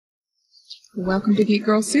Welcome to Geek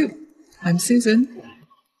Girl Soup. I'm Susan.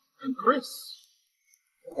 I'm Chris.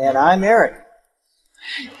 And I'm Eric.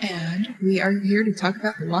 And we are here to talk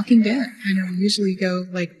about The Walking Dead. I know we usually go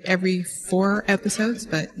like every 4 episodes,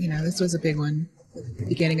 but this was a big one.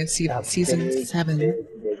 Beginning of season 7. Big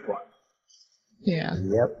one. Yeah.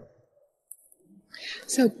 Yep.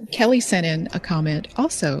 So Kelly sent in a comment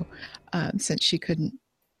also, since she couldn't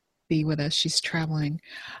be with us. She's traveling.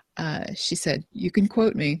 She said, "You can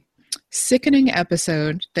quote me. Sickening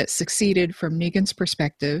episode that succeeded from Negan's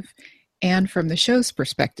perspective and from the show's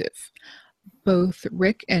perspective. Both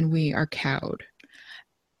Rick and we are cowed.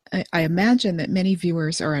 I imagine that many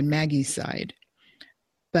viewers are on Maggie's side,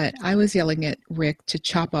 but I was yelling at Rick to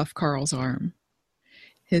chop off Carl's arm.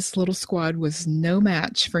 His little squad was no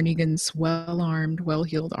match for Negan's well-armed,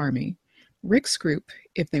 well-heeled army. Rick's group,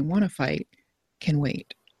 if they want to fight, can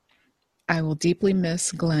wait. I will deeply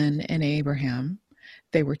miss Glenn and Abraham.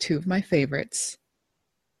 They were 2 of my favorites,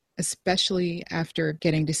 especially after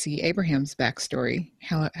getting to see Abraham's backstory,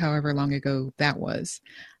 however long ago that was,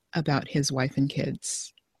 about his wife and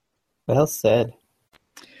kids." Well said.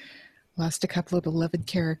 Lost a couple of beloved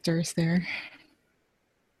characters there.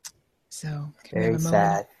 So, can we Very have a sad.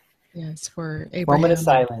 moment? Yes, for Abraham. Moment of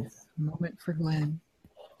silence. A moment for Glenn.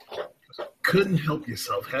 Couldn't help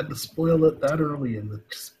yourself. Had to spoil it that early in the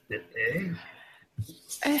spit, eh?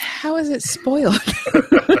 How is it spoiled?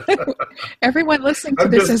 Everyone listening to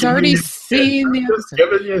I'm this just has giving already you seen the shit. I'm just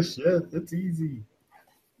episode. giving you shit. It's easy.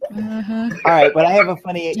 Uh-huh. All right, but I have a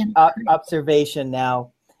funny observation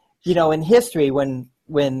now. In history, when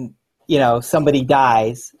somebody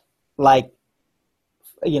dies, like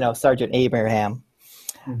Sergeant Abraham,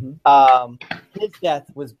 his death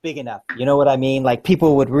was big enough. You know what I mean? Like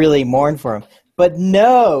people would really mourn for him. But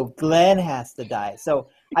no, Glenn has to die. So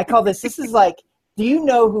I call this is like, do you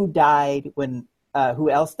know who died when who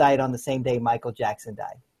else died on the same day Michael Jackson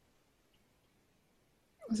died?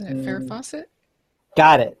 Wasn't it Farrah Fawcett?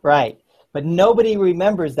 Got it, right. But nobody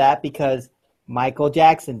remembers that because Michael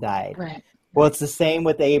Jackson died. Right. Well, it's the same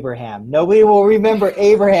with Abraham. Nobody will remember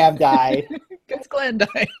Abraham died Because Glenn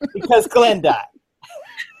died. because Glenn died.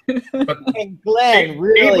 But And Glenn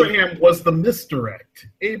really... Abraham was the misdirect.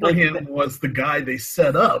 Abraham was the guy they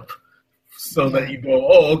set up so that you go,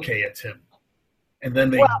 oh, okay, it's him. And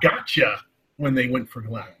then they gotcha when they went for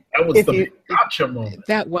Glenn. That was the big gotcha moment.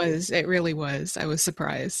 It really was. I was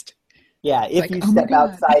surprised. Yeah, if you step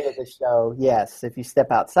outside of the show, yes, if you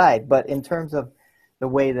step outside. But in terms of the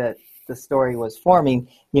way that the story was forming,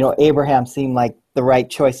 Abraham seemed like the right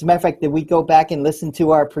choice. As a matter of fact, did we go back and listen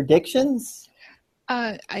to our predictions?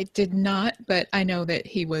 I did not, but I know that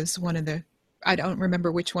he was one of the... I don't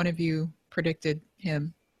remember which one of you predicted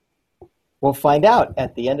him. We'll find out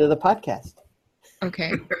at the end of the podcast.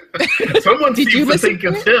 Okay. Someone seems to think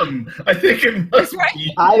it's him. I think it must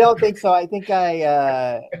be. I don't think so. I think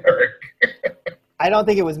Eric. I don't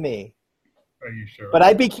think it was me. Are you sure? But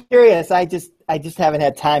I'd be curious. I just haven't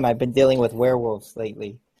had time. I've been dealing with werewolves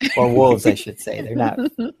lately. Or wolves, I should say. They're not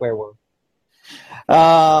werewolves.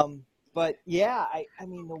 But yeah, I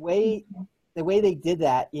mean the way they did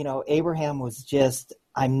that, Abraham was just,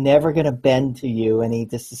 I'm never gonna bend to you, and he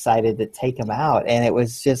just decided to take him out. And it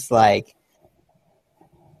was just like,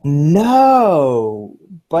 no.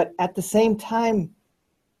 But at the same time,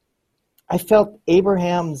 I felt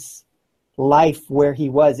Abraham's life where he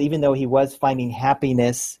was, even though he was finding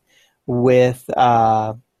happiness with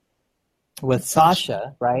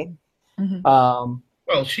Sasha, right? Mm-hmm.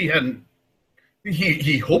 Well, she hadn't.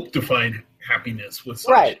 He hoped to find happiness with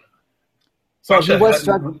Sasha. Right. So Sasha he was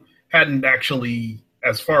hadn't actually,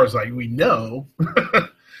 as far as we know,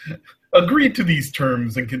 agreed to these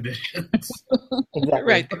terms and conditions. Exactly.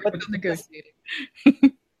 Right. They were still negotiating.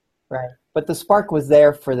 Right. But the spark was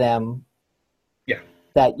there for them. Yeah.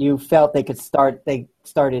 That you felt they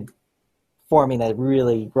started forming a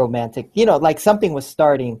really romantic, like something was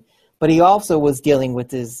starting, but he also was dealing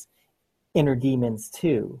with his inner demons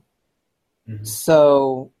too. Mm-hmm.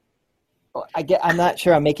 So I'm not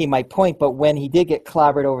sure I'm making my point, but when he did get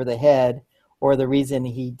clobbered over the head, or the reason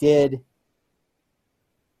he did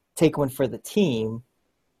take one for the team,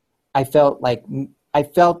 I felt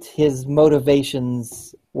his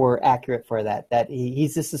motivations were accurate for that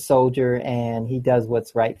he's just a soldier and he does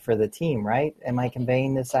what's right for the team, right? Am I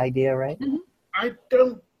conveying this idea right? Mm-hmm. I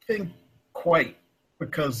don't think quite,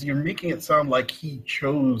 because you're making it sound like he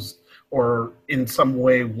chose or in some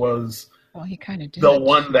way was he kind of did. The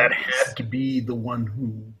one that had to be the one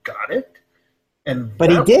who got it. But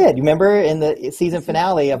he did. Remember in the season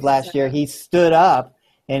finale of last year, he stood up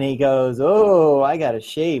and he goes, "Oh, I got to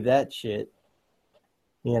shave that shit."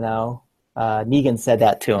 Negan said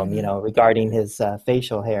that to him, regarding his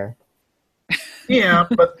facial hair. Yeah,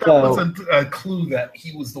 but that wasn't a clue that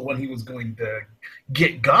he was the one he was going to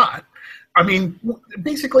got. I mean,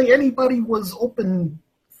 basically anybody was open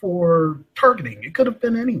for targeting. It could have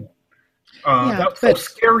been anyone. That's the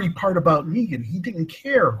scary part about Negan. He didn't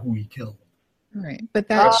care who he killed. Right, but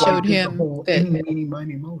that showed him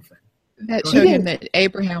that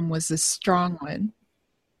Abraham was the strong one.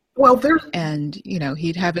 Well, and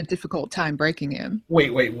he'd have a difficult time breaking him.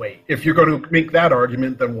 Wait. If you're going to make that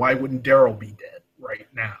argument, then why wouldn't Daryl be dead right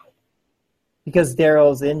now? Because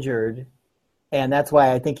Daryl's injured, and that's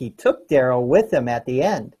why I think he took Daryl with him at the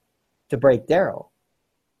end to break Daryl.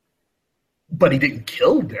 But he didn't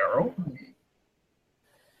kill Daryl.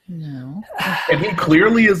 No. And he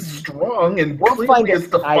clearly is strong and clearly is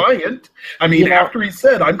defiant. After he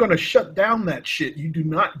said, I'm going to shut down that shit, you do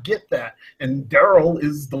not get that. And Daryl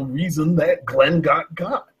is the reason that Glenn got.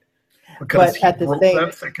 Because he broke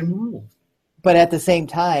that second rule. But at the same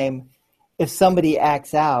time, if somebody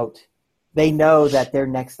acts out, they know that they're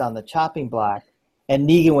next on the chopping block. And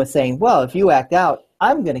Negan was saying, well, if you act out,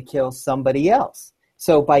 I'm going to kill somebody else.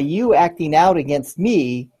 So by you acting out against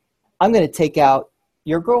me, I'm going to take out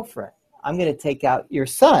your girlfriend. I'm going to take out your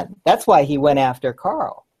son. That's why he went after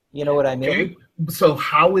Carl. You know what I mean? Okay. So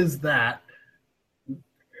how is that?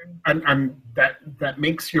 That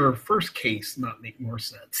makes your first case not make more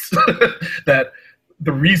sense. That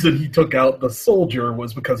the reason he took out the soldier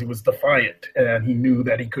was because he was defiant and he knew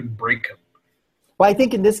that he couldn't break him. Well, I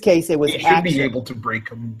think in this case it was he action. Should be able to break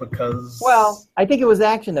him because... Well, I think it was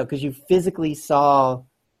action, though, because you physically saw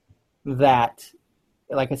that,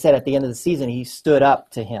 like I said, at the end of the season, he stood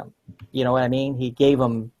up to him. You know what I mean? He gave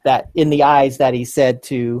him that in the eyes that he said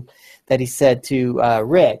to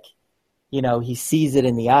Rick. He sees it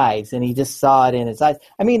in the eyes, and he just saw it in his eyes.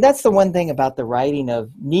 I mean, that's the one thing about the writing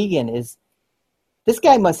of Negan is this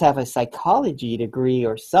guy must have a psychology degree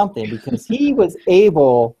or something, because he was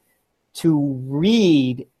able to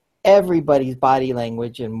read everybody's body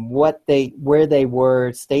language and where they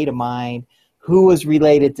were, state of mind, who was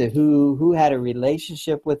related to who had a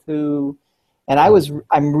relationship with who. And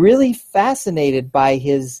I'm really fascinated by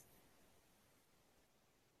his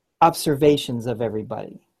observations of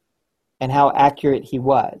everybody and how accurate he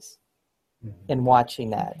was in watching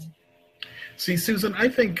that. See, Susan, I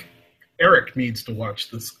think Eric needs to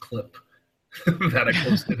watch this clip that I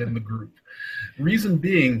posted in the group. Reason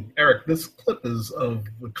being, Eric, this clip is of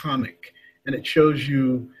the comic, and it shows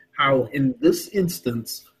you how, in this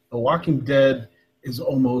instance, The Walking Dead is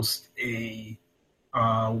almost a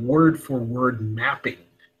word-for-word mapping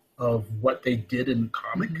of what they did in the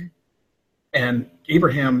comic. Mm-hmm. And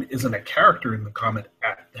Abraham isn't a character in the comic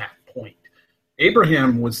at that point.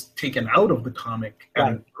 Abraham was taken out of the comic at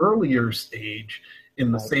an earlier stage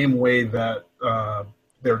in the same way that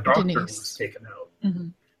their doctor was taken out. Mm-hmm.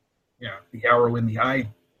 Yeah, the arrow in the eye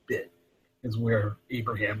bit is where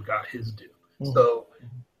Abraham got his due. Mm-hmm. So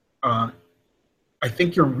I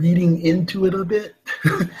think you're reading into it a bit.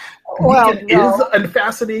 Well, Negan is a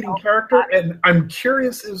fascinating character, and I'm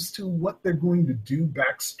curious as to what they're going to do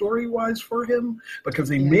backstory-wise for him, because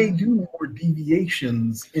they may do more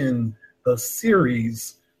deviations in the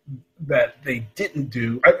series that they didn't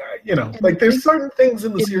do. There's certain things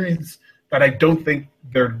in the series that I don't think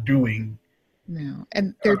they're doing. No,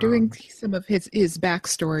 and they're doing some of his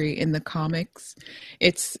backstory in the comics.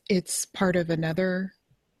 It's part of another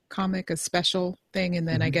comic, a special thing, and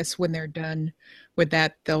then I guess when they're done with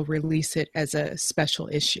that, they'll release it as a special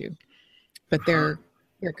issue. But they're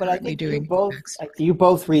currently doing. You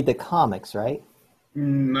both read the comics, right?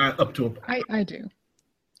 Not up to a point. I do.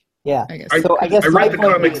 Yeah. I guess. I read the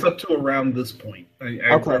comics up to around this point.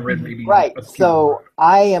 I read maybe So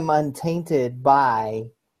I am untainted by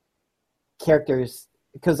characters,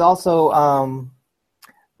 because also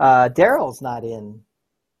Daryl's not in.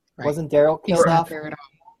 Right. Wasn't Daryl killed off? There at all.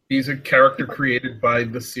 He's a character created by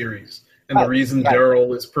the series, and the reason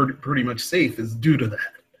Daryl is pretty much safe is due to that.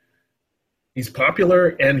 He's popular,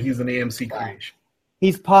 and he's an AMC creation.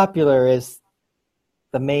 He's popular is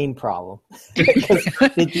the main problem.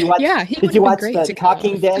 Did you watch The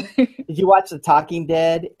Talking Dead? Did you watch The Talking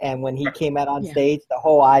Dead? And when he came out on stage, the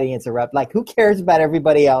whole audience erupted. Like, who cares about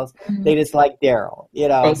everybody else? Mm-hmm. They just like Daryl,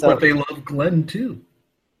 But they love Glenn too.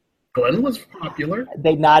 Glenn was popular.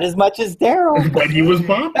 They not as much as Daryl, but he was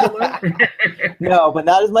popular. No, but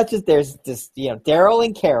not as much as there's just Daryl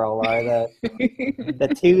and Carol are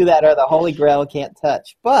the two that are the holy grail can't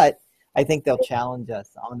touch. But I think they'll challenge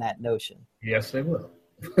us on that notion. Yes, they will.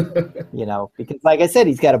 Because like I said,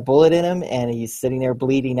 he's got a bullet in him and he's sitting there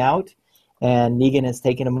bleeding out, and Negan has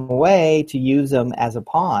taken him away to use him as a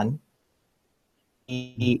pawn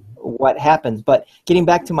what happens. But getting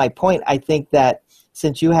back to my point, I think that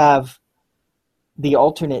since you have the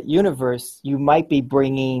alternate universe, you might be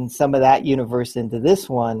bringing some of that universe into this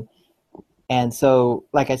one. And so,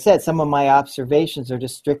 like I said, some of my observations are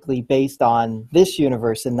just strictly based on this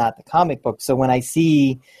universe and not the comic book. So when I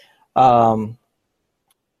see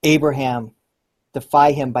Abraham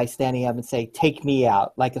defy him by standing up and say, "Take me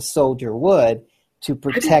out," like a soldier would, to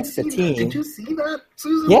protect the team. Did you see that,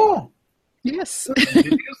 Susan? Yeah. Yes. Did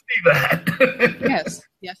you see that? Yes.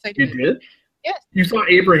 Yes, I You did. did? Yes. You saw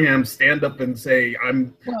Abraham stand up and say,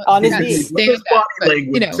 "I'm." Well, On his not knees. With his stand body up, but,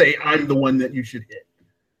 language, say, "I'm the one that you should hit."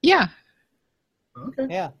 yeah.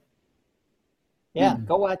 Okay. Yeah.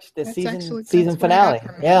 Go watch the That's season actually- that's what I got finale.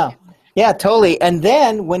 from it. Yeah. Yeah, totally. And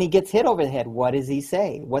then when he gets hit over the head, what does he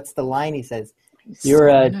say? What's the line he says? You're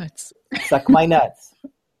So a- nuts. Suck my nuts.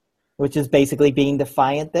 Which is basically being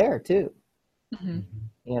defiant there, too. Mhm.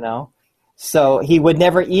 You know? So he would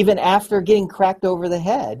never, even after getting cracked over the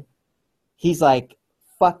head, he's like,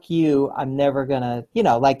 fuck you, I'm never gonna,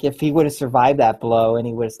 like if he would have survived that blow and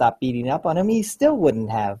he would have stopped beating up on him, he still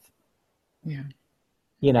wouldn't have, Yeah.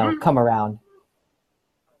 come around.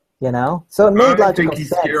 So it made I logical think he's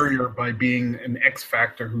sense. scarier by being an X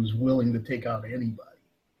Factor who's willing to take out anybody.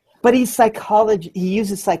 But he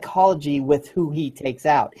uses psychology with who he takes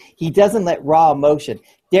out. He doesn't let raw emotion.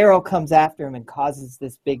 Daryl comes after him and causes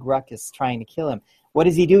this big ruckus trying to kill him. What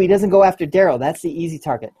does he do? He doesn't go after Daryl. That's the easy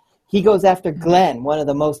target. He goes after Glenn, one of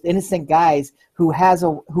the most innocent guys who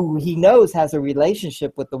he knows has a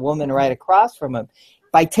relationship with the woman right across from him.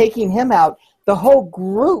 By taking him out, the whole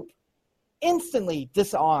group instantly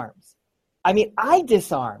disarms. I mean, I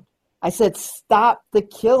disarmed. I said, stop the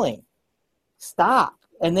killing. Stop.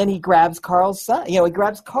 And then he grabs Carl's son. He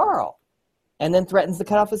grabs Carl and then threatens to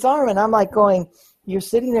cut off his arm. And I'm like going, you're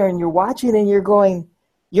sitting there and you're watching and you're going,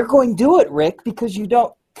 do it, Rick, because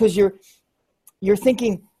you're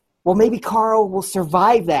thinking, well, maybe Carl will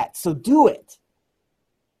survive that, so do it.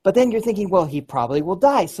 But then you're thinking, well, he probably will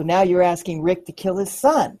die. So now you're asking Rick to kill his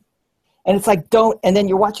son. And it's like, don't, and then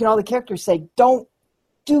you're watching all the characters say, don't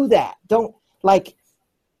do that. Don't, like,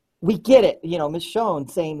 we get it. Michonne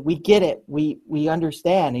saying, we get it. We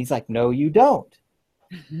understand. And he's like, no, you don't.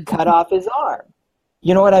 Cut off his arm.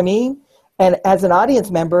 You know what I mean? And as an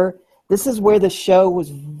audience member, this is where the show was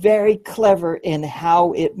very clever in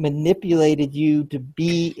how it manipulated you to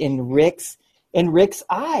be in Rick's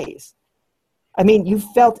eyes. I mean, you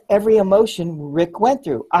felt every emotion Rick went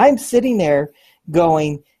through. I'm sitting there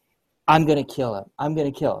going, I'm going to kill him. I'm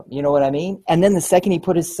going to kill him. You know what I mean? And then the second he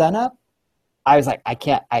put his son up, I was like,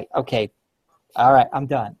 okay, all right, I'm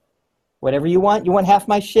done. Whatever you want half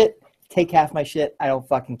my shit? Take half my shit. I don't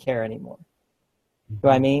fucking care anymore. You know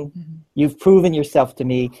what I mean? Mm-hmm. You've proven yourself to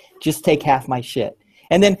me. Just take half my shit.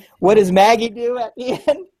 And then what does Maggie do at the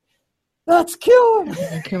end? Let's kill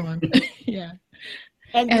him. Kill him. Yeah.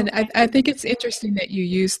 And I think it's interesting that you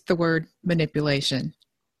used the word manipulation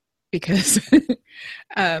because,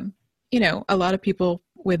 a lot of people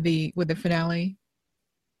with the finale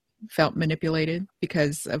felt manipulated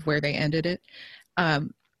because of where they ended it.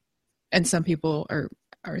 And some people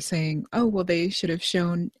are saying, oh, well, they should have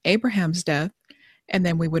shown Abraham's death and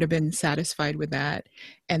then we would have been satisfied with that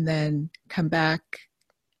and then come back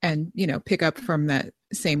and, pick up from that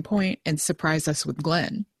same point and surprise us with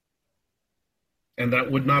Glenn. And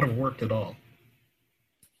that would not have worked at all.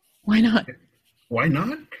 Why not? Why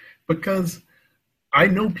not? Because I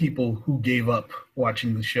know people who gave up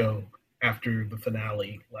watching the show after the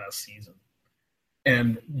finale last season.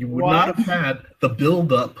 And you would not have had the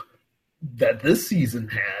build-up that this season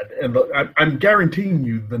had. And I'm guaranteeing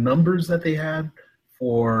you the numbers that they had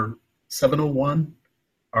for 701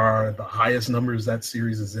 are the highest numbers that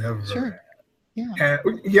series has ever had.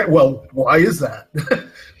 Yeah. Well, why is that?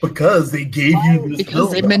 Because they gave you this because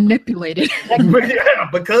build-up. They manipulated. Yeah,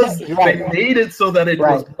 because they made it so that it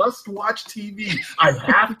was must-watch TV. I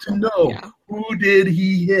have to know who did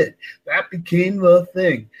he hit. That became the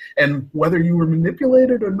thing. And whether you were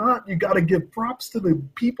manipulated or not, you got to give props to the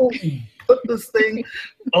people who put this thing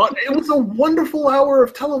on. It was a wonderful hour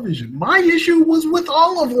of television. My issue was with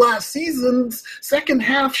all of last season's second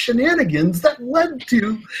half shenanigans that led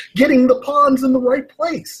to getting the pawns in the right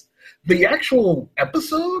place. The actual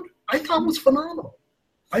episode, I thought was phenomenal.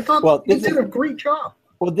 I thought they did a great job.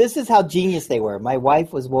 Well, this is how genius they were. My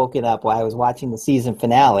wife was woken up while I was watching the season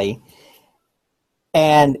finale,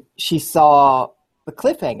 and she saw the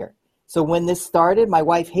cliffhanger. So when this started, my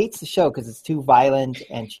wife hates the show because it's too violent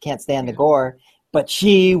and she can't stand the gore, but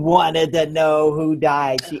she wanted to know who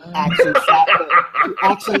died. She actually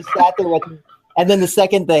sat there with And then the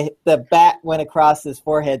second the bat went across his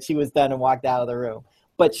forehead, she was done and walked out of the room.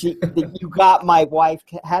 But you got my wife.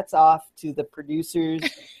 Hats off to the producers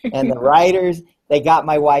and the writers. They got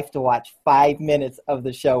my wife to watch 5 minutes of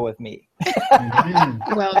the show with me.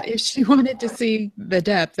 Well, if she wanted to see the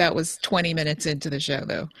depth, that was 20 minutes into the show,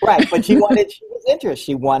 though. Right, but she was interested.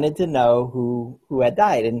 She wanted to know who had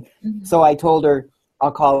died, and so I told her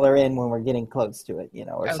I'll call her in when we're getting close to it,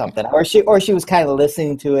 or something. Or she was kind of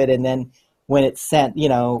listening to it, and then when it sent,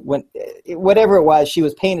 whatever it was, she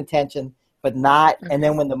was paying attention, but not. Okay. And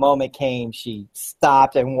then when the moment came, she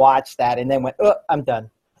stopped and watched that, and then went, "Oh, I'm done."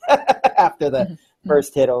 After the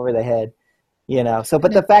first hit over the head, So,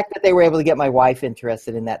 but the fact that they were able to get my wife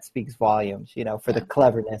interested in that speaks volumes, for the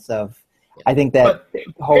cleverness of. I think that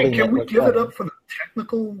can we give it up for the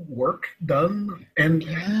technical work done and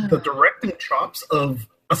the directing chops of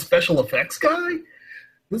a special effects guy?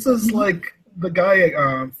 This is like the guy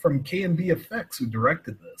from K&B Effects who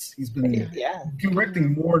directed this. He's been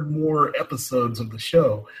directing more and more episodes of the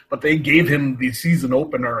show, but they gave him the season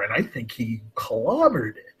opener, and I think he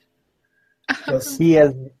clobbered it. He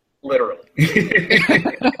has literally.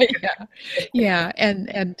 Yeah,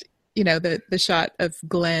 and the shot of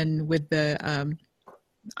Glenn with the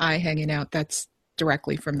eye hanging out, that's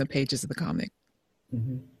directly from the pages of the comic.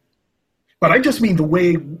 Mm-hmm. But I just mean the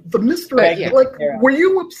way the mystery, were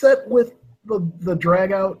you upset with the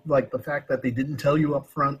drag out, like the fact that they didn't tell you up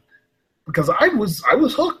front? Because I was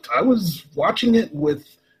hooked. I was watching it with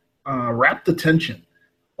rapt attention.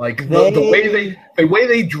 Like the way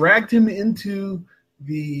they dragged him into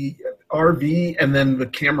the RV, and then the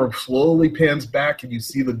camera slowly pans back and you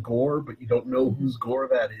see the gore, but you don't know whose gore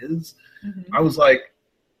that is. Mm-hmm. I was like,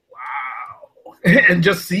 wow. And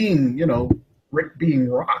just seeing, Rick being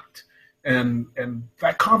rocked and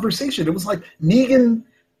that conversation, it was like Negan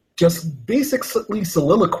just basically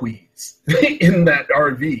soliloquies in that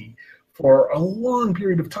RV for a long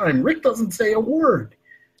period of time. Rick doesn't say a word.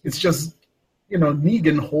 It's just,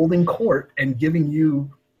 Negan holding court and giving you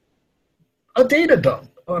a data dump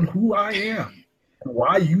on who I am and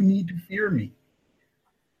why you need to fear me.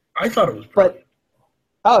 I thought it was brilliant.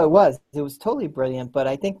 It was totally brilliant. But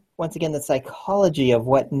I think, once again, the psychology of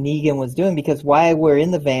what Negan was doing, because while we're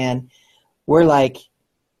in the van, we're like,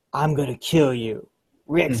 I'm going to kill you.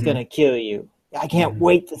 Rick's going to kill you. I can't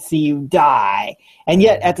wait to see you die. And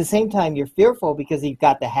yet, at the same time, you're fearful because he's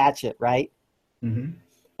got the hatchet, right? Mm-hmm.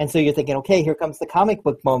 And so you're thinking, okay, here comes the comic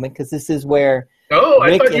book moment, because this is where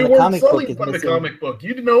I thought you weren't selling from the comic book.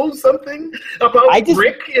 You know something about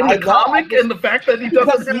Rick in the comic and the fact that he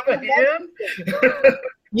doesn't have a hand?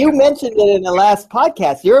 You mentioned it in the last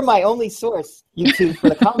podcast. You're my only source, YouTube, for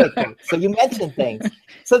the comic book. So you mentioned things.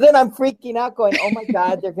 So then I'm freaking out going, oh, my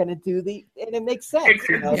God, they're going to do and it makes sense.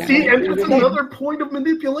 See, and that's another point of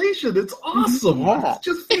manipulation. It's awesome. Yeah. It's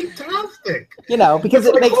just fantastic. Because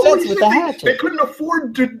it makes sense with the hatchet. They couldn't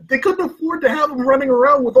afford to have him running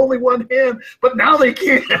around with only one hand, but now they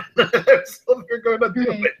can. So they're going to do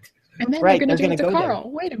it. And then they're going to do it to Carl.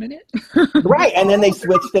 Wait a minute. Right, and then they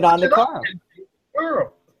switched it on to Carl.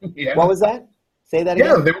 Yeah. What was that? Say that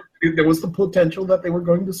again. Yeah, there was the potential that they were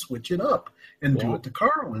going to switch it up and do it to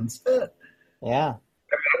Carl instead. Yeah. And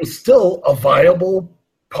that was still a viable,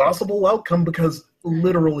 possible outcome, because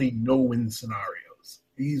literally no-win scenarios.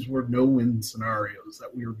 These were no-win scenarios that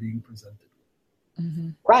we were being presented with. Mm-hmm.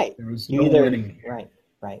 Right. There was no winning here.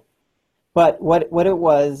 Right. But what it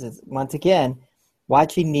was is, once again,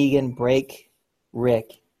 watching Negan break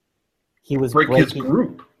Rick. He was breaking his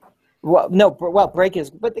group. But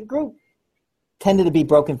the group tended to be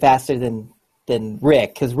broken faster than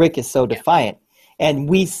Rick, because Rick is so defiant. And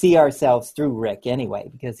we see ourselves through Rick anyway,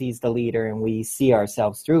 because he's the leader and we see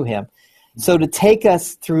ourselves through him. So to take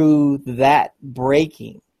us through that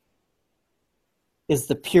breaking is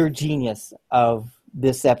the pure genius of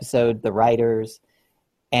this episode, the writers.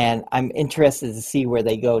 And I'm interested to see where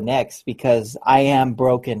they go next, because I am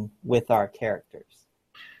broken with our characters.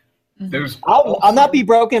 I'll not be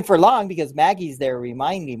broken for long, because Maggie's there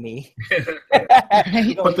reminding me.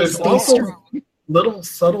 But there's also little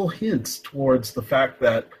subtle hints towards the fact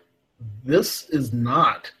that this is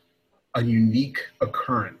not a unique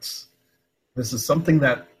occurrence. This is something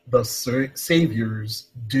that the saviors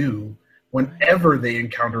do whenever they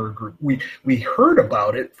encounter a group. We heard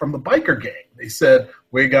about it from the biker gang. They said,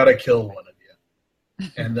 we got to kill one of you.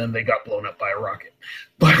 And then they got blown up by a rocket.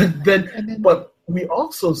 But we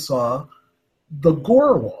also saw the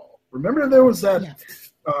gore wall. Remember there was that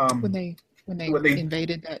when they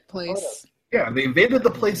invaded that place. Yeah, they invaded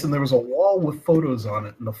the place, and there was a wall with photos on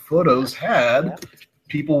it, and the photos had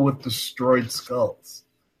people with destroyed skulls.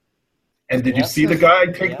 And did you see the guy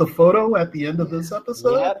take the photo at the end of this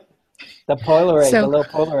episode? Yep. The Polaroid, the little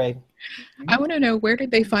Polaroid. I want to know, where did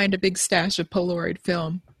they find a big stash of Polaroid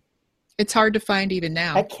film? It's hard to find even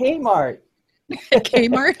now. At Kmart. At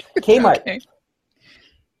Kmart? Kmart. Okay.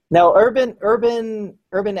 No,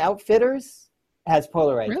 Urban Outfitters has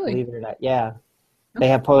Polaroid, Really? believe it or not. Yeah. They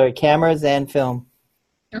have Polaroid cameras and film.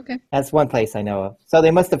 Okay. That's one place I know of. So they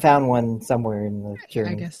must have found one somewhere in the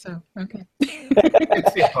journey. I guess so. Okay.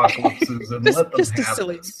 It's the apocalypse, Susan. Let them just have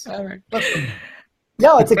silly. this. All right.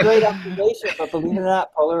 No, it's a great observation, but believe it or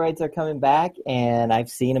not, Polaroids are coming back, and I've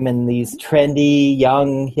seen them in these trendy,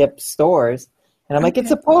 young, hip stores. And I'm like, it's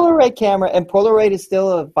a Polaroid camera, and Polaroid is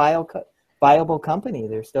still a viable company.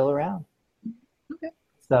 They're still around. Okay.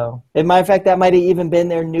 So, as a matter of fact, that might have even been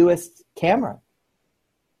their newest camera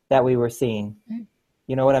that we were seeing. Okay.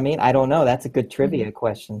 You know what I mean? I don't know. That's a good trivia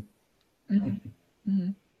question. Mm-hmm.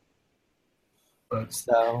 But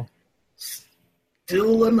So,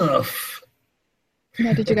 still enough.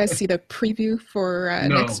 Now, did you guys see the preview for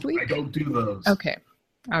next week? I don't do those. Okay.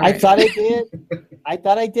 All right. I thought I did. I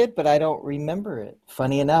thought I did, but I don't remember it.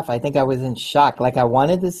 Funny enough, I think I was in shock. Like I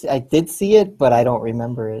wanted to see, I did see it, but I don't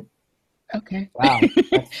remember it. Okay. Wow,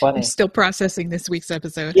 that's funny. I'm still processing this week's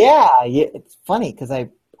episode. Yeah, it's funny because I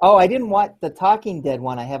didn't watch the Talking Dead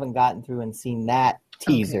one. I haven't gotten through and seen that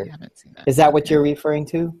teaser. Okay, I haven't seen that. Is that what you're referring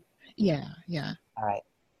to? Yeah. All right.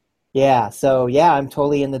 Yeah, so yeah, I'm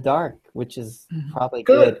totally in the dark, which is probably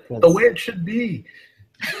Good. good. The way it should be.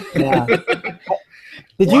 Yeah.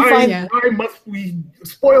 Did you find? Why must we?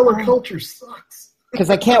 Spoiler culture sucks. Because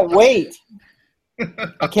I can't wait.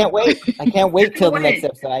 I can't wait. I can't wait till the next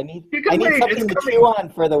episode. I need something to chew on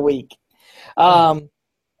for the week.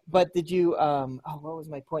 But did you? What was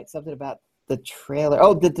my point? Something about the trailer.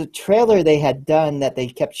 Oh, the trailer they had done that they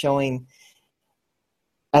kept showing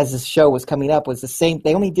as the show was coming up was the same.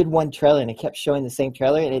 They only did one trailer and it kept showing the same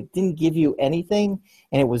trailer, and it didn't give you anything,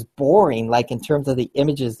 and it was boring. Like in terms of the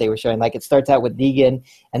images they were showing, like it starts out with Negan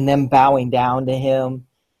and them bowing down to him.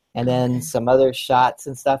 And then some other shots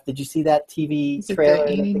and stuff. Did you see that TV trailer?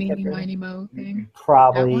 Is it the Eeny, Meeny, Miny, Mo thing?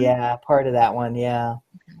 Probably, yeah. Part of that one, yeah.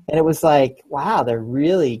 Okay. And it was like, wow, they're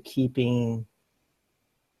really keeping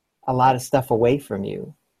a lot of stuff away from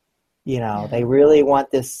you. You know, they really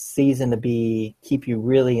want this season to keep you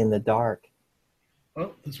really in the dark.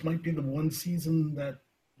 Well, this might be the one season that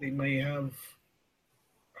they may have.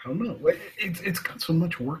 I don't know. It's got so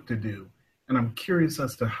much work to do. And I'm curious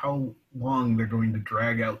as to how long they're going to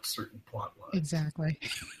drag out certain plot lines. Exactly.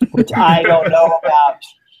 Which I don't know about.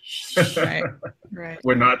 Right.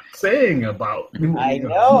 We're not saying about. I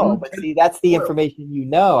know, but see, that's the information you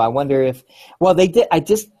know. I wonder if, well, they did. I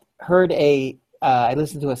just heard I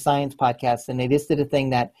listened to a science podcast, and they just did a thing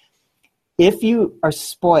that if you are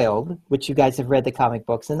spoiled, which you guys have read the comic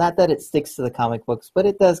books, and not that it sticks to the comic books, but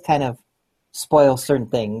it does kind of spoil certain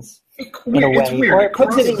things. In a way, it's weird. Or it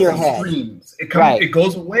puts it in your head. It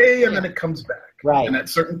goes away and then it comes back. Right. And at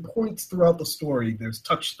certain points throughout the story, there's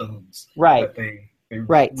touchstones. Right. That they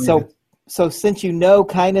right. So since you know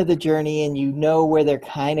kind of the journey and you know where they're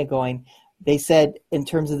kind of going, they said in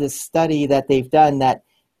terms of this study that they've done that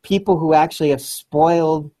people who actually have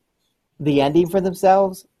spoiled the ending for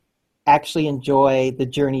themselves actually enjoy the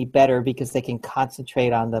journey better because they can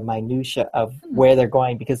concentrate on the minutia of where they're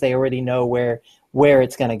going because they already know where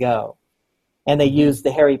it's going to go. And they use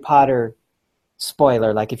the Harry Potter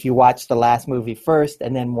spoiler, like if you watch the last movie first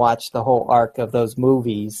and then watch the whole arc of those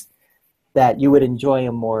movies, that you would enjoy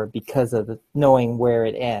them more because of knowing where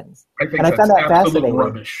it ends. I found that fascinating.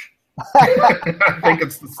 Rubbish. I think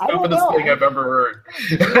it's the stupidest thing I've ever heard.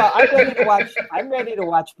 Well, I'm ready to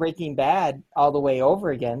watch Breaking Bad all the way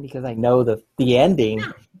over again because I know the ending.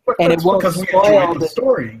 Yeah, and it won't spoil the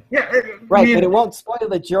story. Yeah, right, but it won't spoil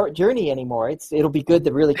the journey anymore. It'll be good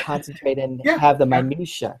to really concentrate and have the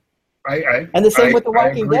minutia. And the same with The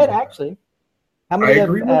Walking Dead, actually. How many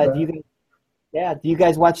do you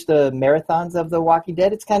guys watch the marathons of The Walking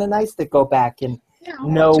Dead? It's kind of nice to go back and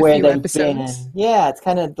know where they've been. Yeah, it's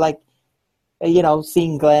kind of like,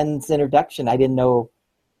 seeing Glenn's introduction. I didn't know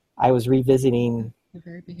I was revisiting the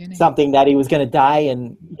very beginning. Something that he was going to die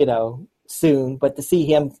in, soon. But to see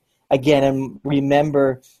him again and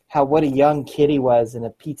remember what a young kid he was and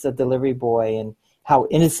a pizza delivery boy and how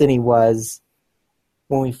innocent he was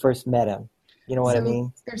when we first met him. You know what I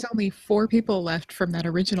mean? There's only 4 people left from that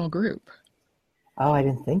original group. Oh, I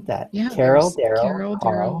didn't think that. Yeah, Carol,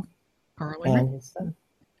 Carl, and his son.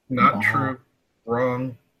 Not true.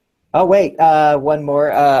 Wrong. Oh, wait. One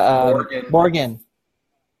more. Morgan.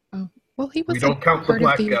 Oh. Well, he We wasn't don't count the part of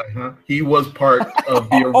black the. guy, huh? He was part of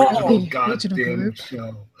the original The original goddamn group.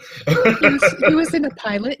 show. He was in the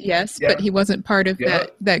pilot, yes, Yeah. but he wasn't part of Yeah.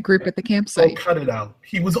 that group at the Oh, campsite. cut it out.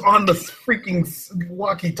 He was on the freaking But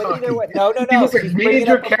walkie-talkie. you know what? No. He was a She's bringing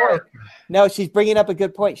major up a point. character. No, she's bringing up a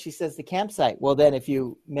good point. She says the campsite. Well, then if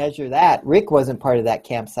you measure that, Rick wasn't part of that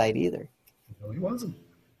campsite either. No, he wasn't.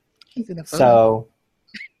 He's in the photo. So,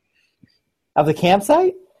 of the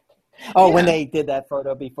campsite? Oh, when Yeah. they did that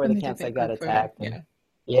photo before When the they did campsite that got group photo, attacked. yeah.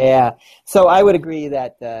 Yeah. So I would agree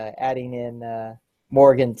that adding in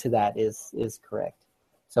Morgan to that is correct.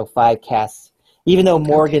 So 5 casts, even though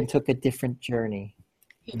Morgan took a different journey.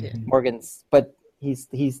 He did. But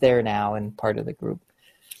he's there now and part of the group.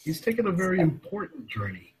 He's taken a very important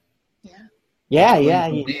journey. Yeah. Yeah, It's yeah.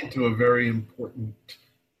 going to lead to a very important.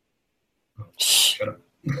 Shh. Shut up.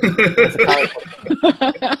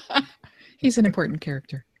 He's an important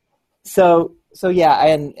character. So yeah,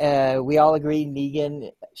 and we all agree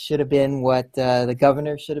Negan should have been what the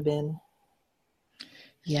governor should have been.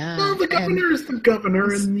 Yeah. Well, the and- governor is the governor,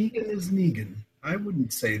 and Negan is Negan. I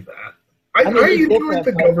wouldn't say that. I mean, I he's enjoyed different,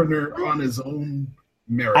 the but- governor on his own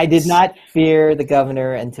merits. I did not fear the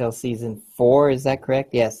governor until season 4. Is that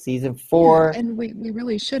correct? Yes, season 4. Yeah, and we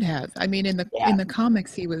really should have. I mean, in the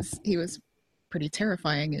comics, he was pretty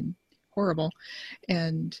terrifying and horrible,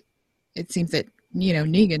 and it seems that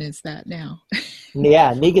Negan is that now.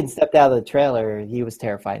 Yeah, Negan stepped out of the trailer. He was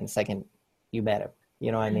terrified the second you met him.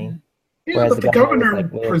 You know what I mean? Yeah, Whereas but the the governor governor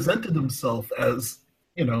was like, presented himself as,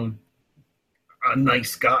 a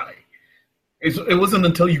nice guy. It wasn't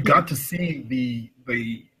until you got to see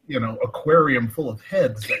the aquarium full of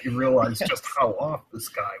heads that you realized just how off this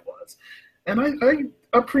guy was. And I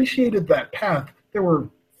appreciated that path. There were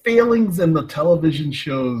failings in the television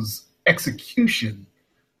show's execution,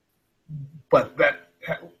 but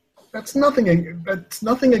that's nothing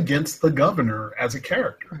against the governor as a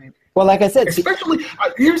character. Right. well, like I said, Especially,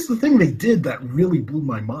 here's the thing they did that really blew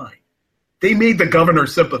my mind. They made the governor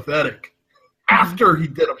sympathetic after he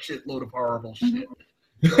did a shitload of horrible shit.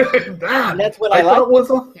 That's what I I thought was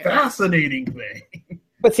a fascinating thing.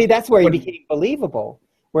 but see, that's where he But- became believable,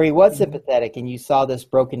 where he was sympathetic, and you saw this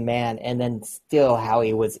broken man, and then still how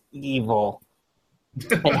he was evil,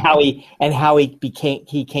 and how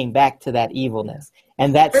he came back to that evilness,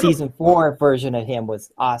 and that season 4 version of him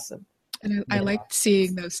was awesome. And I liked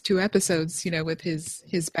seeing those 2 episodes, with his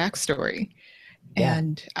backstory. Yeah.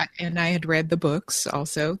 And I had read the books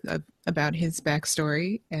also about his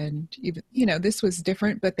backstory, and even this was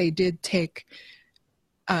different, but they did take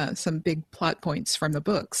some big plot points from the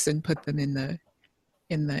books and put them in the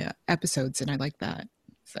episodes, and I like that.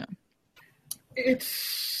 So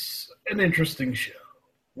It's an interesting show.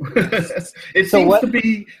 It seems to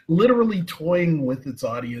be literally toying with its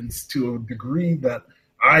audience to a degree that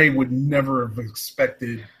I would never have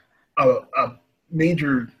expected a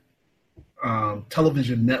major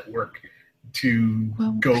television network to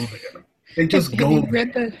go there. They just go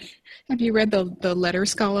there. Have you read the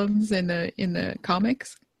letters columns in the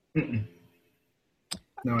comics? Mm-mm.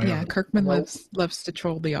 No, I Yeah, haven't. Kirkman loves to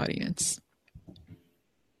troll the audience.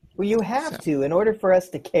 Well, you have to. In order for us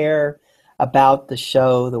to care about the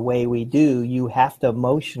show the way we do, you have to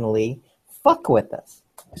emotionally fuck with us.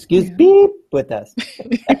 Beep with us.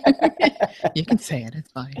 You can say it.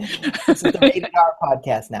 It's fine. This is the Rated R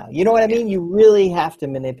podcast now. You know what I mean? You really have to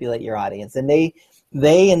manipulate your audience. And they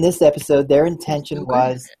in this episode, their intention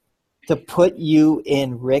was to put you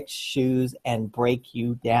in Rick's shoes and break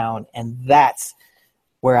you down. And that's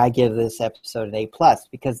where I give this episode an A+,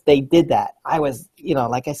 because they did that. I was,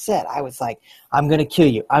 like I said, I was like, I'm going to kill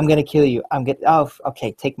you. I'm going to kill you. Oh,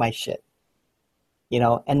 okay, take my shit.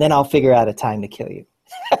 And then I'll figure out a time to kill you.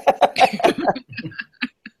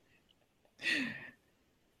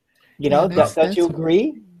 Don't you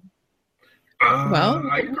agree? Well,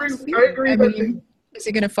 I agree. Is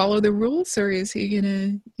he going to follow the rules, or is he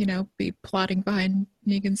going to, be plotting behind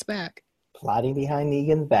Negan's back? Plotting behind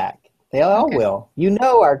Negan's back. They all will.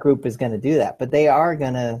 Our group is going to do that, but they are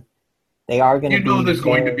going to. There's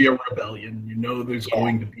going to be a rebellion. There's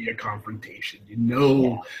going to be a confrontation.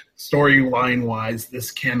 Storyline wise,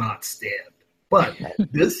 this cannot stand. But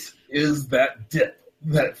this is that dip,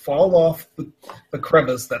 that fall off the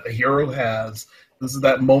crevice that the hero has. This is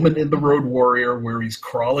that moment in The Road Warrior where he's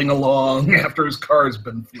crawling along after his car's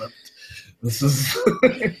been flipped. This is,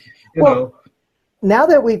 now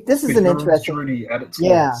that this is an interesting journey at its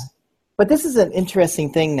lowest. But this is an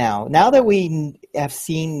interesting thing now. Now that we have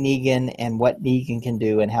seen Negan and what Negan can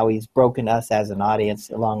do and how he's broken us as an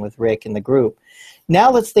audience along with Rick and the group,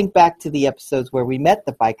 now let's think back to the episodes where we met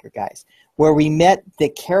the biker guys, where we met the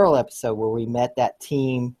Carol episode, where we met that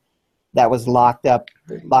team that was locked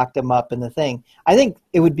him up in the thing. I think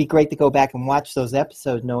it would be great to go back and watch those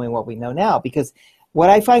episodes knowing what we know now, because what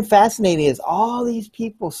I find fascinating is all these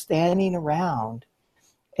people standing around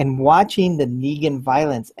and watching the Negan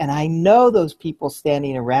violence. And I know those people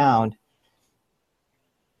standing around,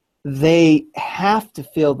 they have to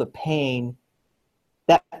feel the pain.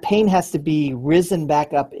 That pain has to be risen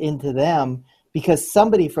back up into them because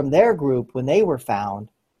somebody from their group, when they were found,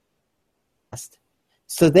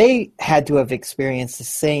 so they had to have experienced the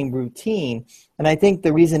same routine. And I think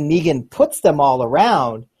the reason Negan puts them all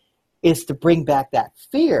around is to bring back that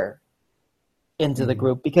fear into the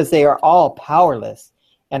group, because they are all powerless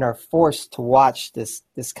and are forced to watch this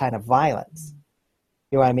kind of violence.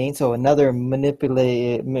 You know what I mean? So another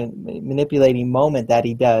manipulating moment that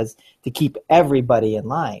he does to keep everybody in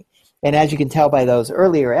line. And as you can tell by those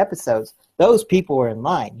earlier episodes, those people were in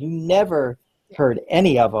line. You never heard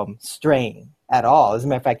any of them straying at all. As a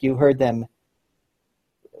matter of fact, you heard them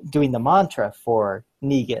doing the mantra for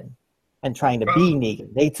Negan and trying to be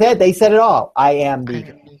Negan. They said it all. I am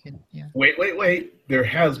Negan. Yeah. Wait. There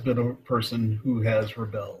has been a person who has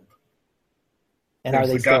rebelled. And are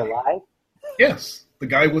they still alive? Yes. The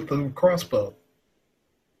guy with the crossbow.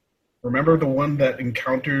 Remember the one that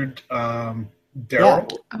encountered Daryl? Yeah.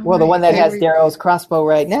 Well, the one that has Daryl's crossbow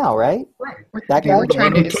right now, right? Right. That guy? The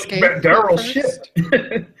one who took Daryl's shit.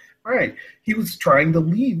 Right. He was trying to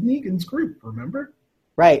leave Negan's group, remember?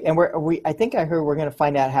 Right. And I think I heard we're going to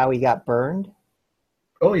find out how he got burned.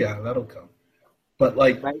 Oh, yeah, that'll come. But,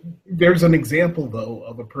 there's an example, though,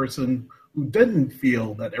 of a person who didn't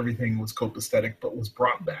feel that everything was copacetic, but was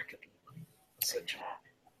brought back, essentially.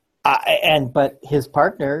 But his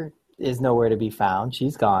partner is nowhere to be found.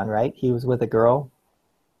 She's gone, right? He was with a girl,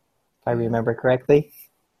 if I remember correctly.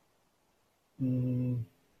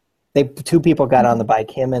 Two people got on the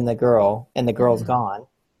bike, him and the girl's gone.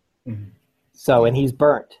 Mm-hmm. So, and he's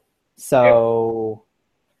burnt. So,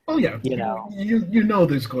 oh yeah, you know,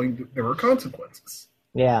 there are consequences.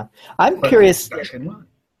 Yeah, I'm curious.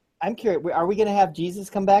 I'm curious. Are we going to have Jesus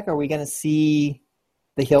come back? Are we going to see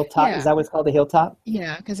the hilltop? Yeah. Is that what it's called, the hilltop?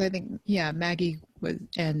 Yeah, because I think Maggie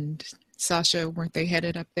and Sasha, weren't they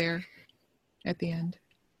headed up there at the end?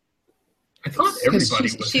 I thought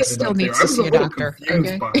everybody was she still needs to see a doctor.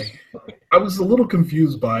 Okay. I was a little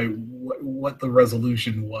confused by what the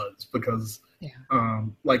resolution was, because,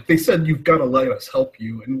 they said, you've got to let us help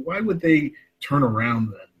you, and why would they turn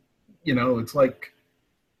around then? You know, it's like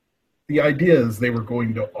the idea is they were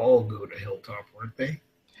going to all go to Hilltop, weren't they?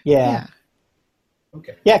 Yeah.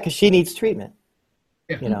 Okay. Yeah, because she needs treatment.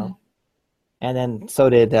 Yeah. You know, and then so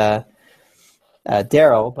did Daryl,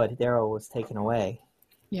 but Daryl was taken away.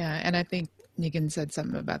 Yeah, and I think Negan said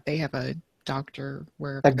something about they have a doctor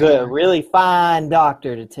where really fine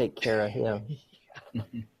doctor to take care of him.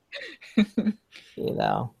 You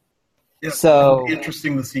know. Yeah, so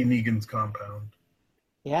interesting to see Negan's compound.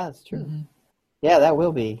 Yeah, it's true. Mm-hmm. Yeah, that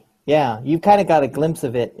will be. Yeah, you kind of got a glimpse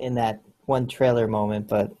of it in that one trailer moment,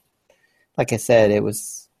 but like I said, it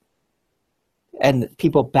was, and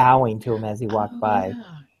people bowing to him as he walked by. Yeah.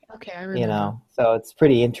 Okay, I remember. You know, so it's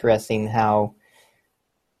pretty interesting how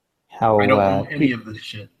I don't know any of this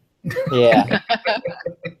shit. Yeah.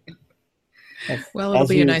 Well, it'll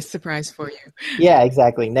be a nice surprise for you. Yeah,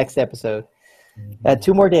 exactly. Next episode.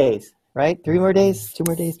 2 more days, right? 3 more days? 2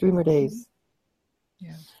 more days? 3 more days?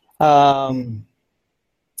 Yeah.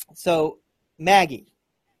 So, Maggie.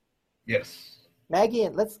 Yes. Maggie,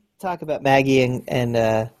 let's talk about Maggie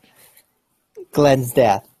and Glenn's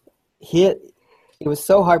death. It was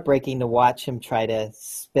so heartbreaking to watch him try to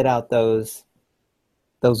spit out those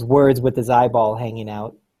words with his eyeball hanging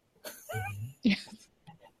out. Yes.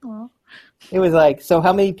 Well. It was like, so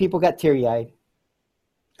how many people got teary-eyed?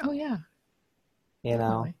 Oh, yeah. You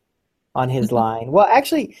know, on his line. Well,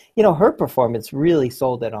 actually, you know, her performance really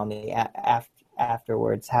sold it on the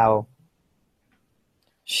afterwards, how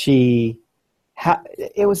it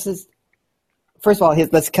was his, first of all,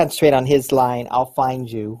 let's concentrate on his line, I'll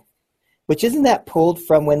find you, which isn't that pulled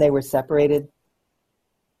from when they were separated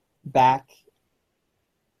back?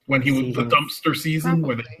 When he was the dumpster season?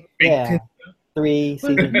 Where they baked him? 3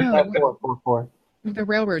 seasons. No. 4. The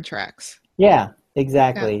railroad tracks. Yeah,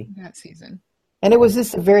 exactly. That season. And it was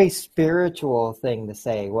just a very spiritual thing to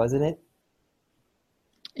say, wasn't it?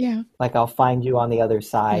 Yeah. Like, I'll find you on the other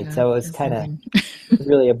side. Yeah, so it was kind of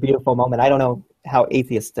really a beautiful moment. I don't know how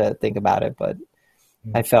atheists think about it, but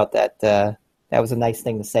I felt that that was a nice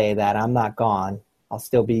thing to say, that I'm not gone. I'll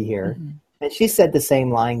still be here. Mm-hmm. And she said the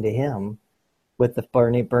same line to him with the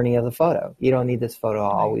burning of the photo. You don't need this photo.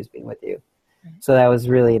 I'll always be with you. Right. So that was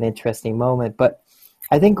really an interesting moment. But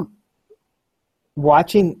I think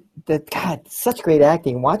watching God, such great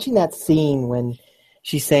acting. Watching that scene when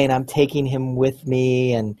she's saying, "I'm taking him with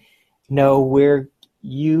me," and no, we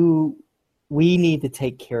need to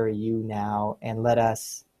take care of you now, and let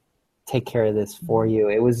us take care of this for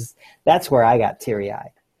you. That's where I got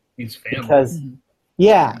teary-eyed. He's family.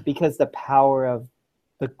 Because the power of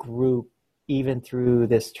the group, even through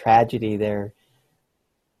this tragedy, they're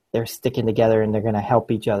sticking together and they're going to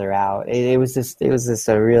help each other out. It was just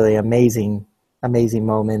a really amazing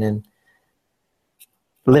moment, and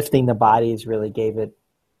lifting the bodies really gave it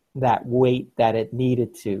that weight that it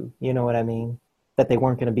needed to. You know what I mean? That they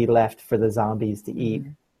weren't going to be left for the zombies to eat.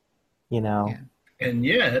 You know. Yeah. And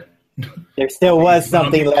yet, there still was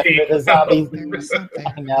something left for the zombies. There was something.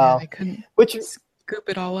 I know. I couldn't scoop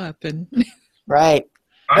it all up and. Right.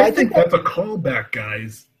 I think that's a callback,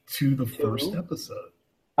 guys, to the first episode.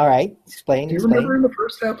 All right, explain. Do you remember in the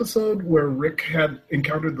first episode where Rick had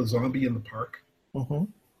encountered the zombie in the park? Mm-hmm.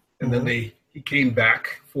 And then he came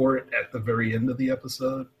back for it at the very end of the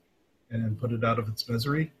episode and put it out of its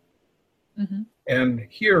misery. Mm-hmm. And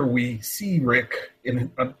here we see Rick in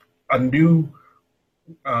a new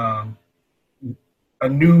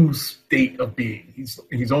state of being.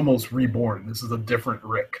 He's almost reborn. This is a different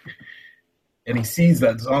Rick. And he sees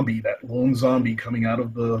that lone zombie coming out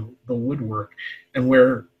of the woodwork. And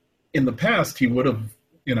where in the past he would have,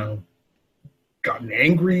 gotten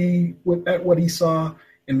angry at what he saw,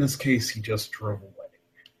 in this case he just drove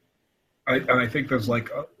away. I think there's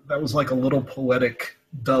that was like a little poetic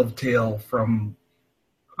dovetail from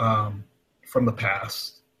the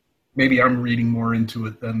past. Maybe I'm reading more into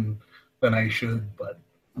it than I should, but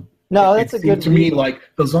no, that's a good to me like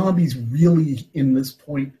the zombies really in this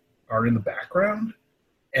point are in the background,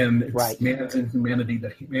 and it's man's inhumanity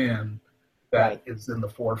that is in the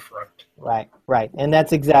forefront. Right. And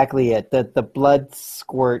that's exactly it. The blood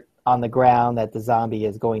squirt on the ground that the zombie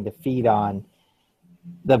is going to feed on,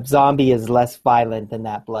 the zombie is less violent than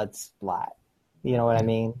that blood splat. You know what I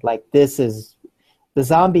mean? Like the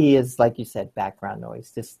zombie is, like you said, background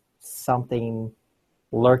noise, just something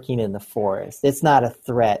lurking in the forest. It's not a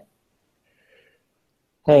threat.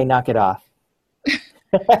 Hey, knock it off.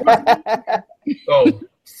 Oh,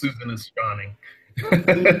 Susan is yawning.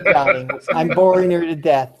 I'm boring her to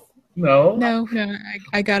death. No.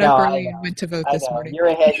 I got up early and went to vote this morning. You're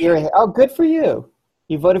ahead. Oh, good for you.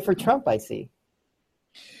 You voted for Trump, I see.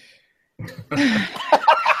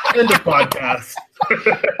 End of podcast.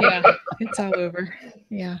 Yeah, it's all over.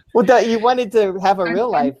 Yeah. Well, you wanted to have a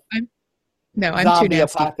real life. I'm too zombie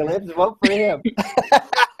nasty. Apocalypse. Vote for him.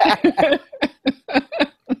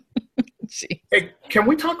 Hey, can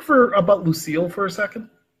we talk about Lucille for a second?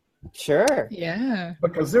 Sure. Yeah.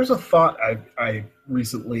 Because there's a thought I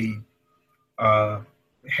recently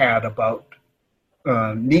had about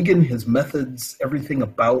Negan, his methods, everything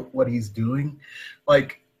about what he's doing.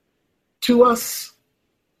 Like, to us,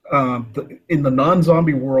 in the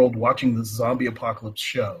non-zombie world, watching this zombie apocalypse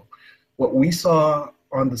show, what we saw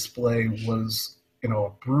on display was, a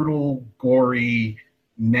brutal, gory,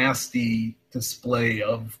 nasty display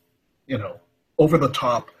of,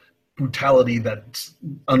 over-the-top brutality that's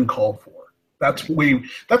uncalled for. That's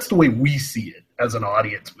the way we see it as an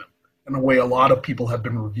audience member. And the way a lot of people have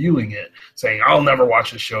been reviewing it, saying, I'll never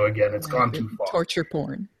watch this show again. It's gone too far. Torture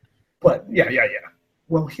porn. But, yeah.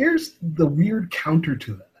 Well, here's the weird counter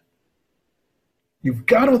to that. You've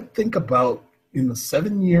got to think about, in the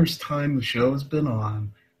 7 years' time the show has been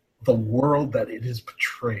on, the world that it has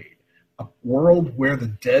portrayed. A world where the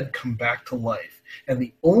dead come back to life. And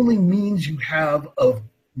the only means you have of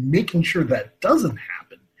making sure that doesn't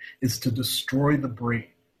happen is to destroy the brain.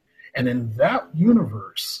 And in that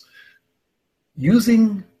universe,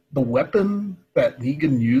 using the weapon that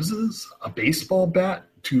Negan uses, a baseball bat,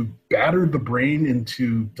 to batter the brain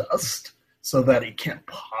into dust so that it can't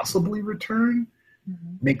possibly return,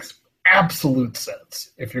 makes absolute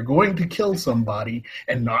sense. If you're going to kill somebody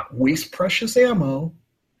and not waste precious ammo,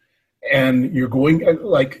 and you're going,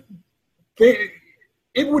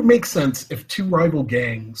 it would make sense if two rival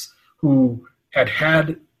gangs who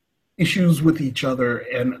had issues with each other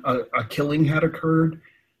and a killing had occurred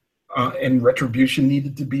and retribution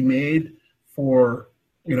needed to be made for,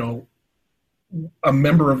 a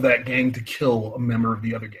member of that gang to kill a member of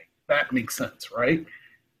the other gang. That makes sense, right?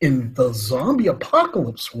 In the zombie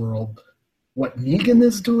apocalypse world, what Negan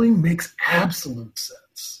is doing makes absolute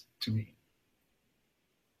sense to me.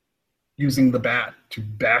 Using the bat to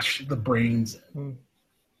bash the brains in.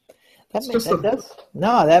 That's a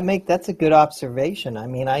good observation. I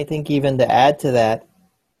mean, I think even to add to that,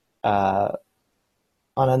 on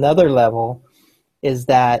another level, is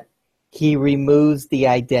that he removes the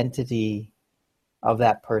identity of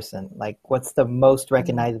that person. Like, what's the most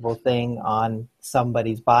recognizable thing on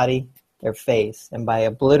somebody's body? Their face. And by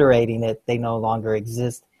obliterating it, they no longer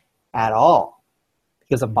exist at all.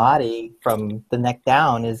 Because a body from the neck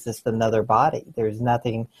down is just another body. There's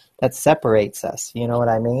nothing that separates us. You know what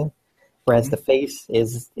I mean? Whereas the face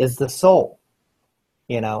is the soul.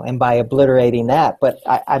 And by obliterating that, but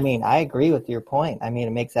I mean, I agree with your point. I mean,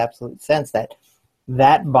 it makes absolute sense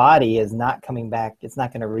that body is not coming back. It's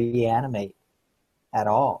not going to reanimate at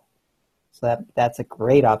all. So that's a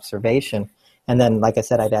great observation. And then, like I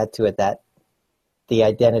said, I'd add to it that the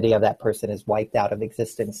identity of that person is wiped out of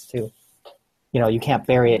existence too. You can't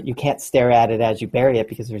bury it. You can't stare at it as you bury it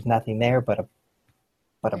because there's nothing there but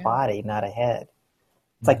a body, not a head.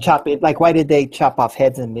 It's like chopping. Like, why did they chop off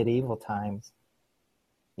heads in medieval times?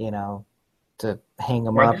 To hang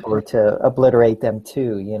them up or to obliterate them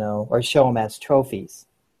too, or show them as trophies,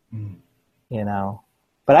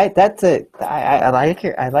 But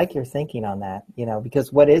I like your thinking on that,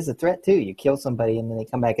 because what is a threat too? You kill somebody and then they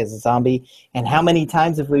come back as a zombie. And how many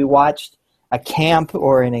times have we watched a camp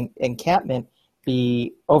or an encampment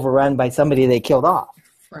be overrun by somebody they killed off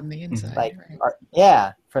from the inside?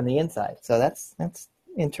 From the inside. So that's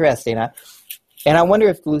interesting. And I wonder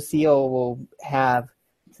if Lucille will have.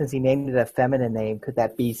 Since he named it a feminine name, could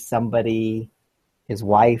that be somebody, his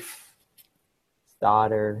wife, his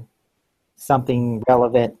daughter, something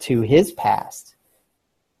relevant to his past?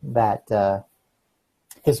 That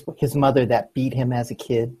his mother that beat him as a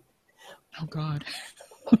kid. Oh God!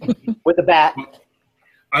 With a bat.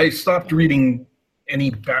 I stopped reading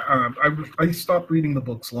I stopped reading the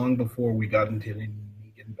books long before we got into the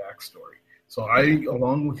Negan backstory. So I,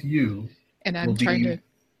 along with you, and I'm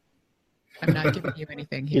not giving you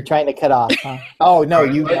anything here. You're trying to cut off, huh? Oh, no,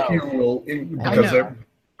 you know. You will, because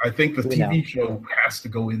I think the TV show has to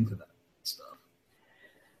go into that stuff.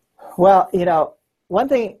 Well,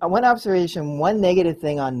 one observation, one negative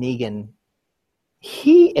thing on Negan,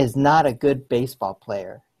 he is not a good baseball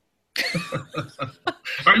player.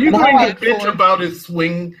 Are you going to bitch about his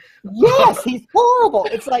swing? Yes, he's horrible.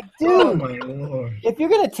 It's like, dude, oh my Lord. If you're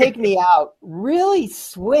going to take me out, really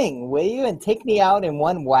swing, will you? And take me out in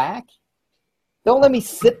one whack? Don't let me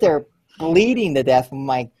sit there bleeding to death with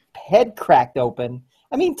my head cracked open.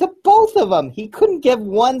 I mean, to both of them, he couldn't give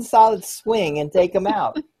one solid swing and take them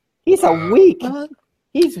out. He's weak in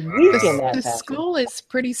that. The skull is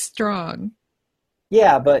pretty strong.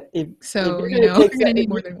 Yeah, but if you're going to need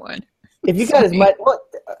more than one. If you got as much,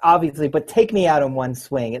 obviously, but take me out in one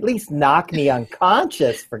swing. At least knock me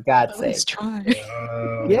unconscious, for God's sake. Let's try.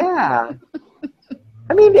 Yeah.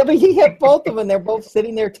 I mean, he hit both of them. They're both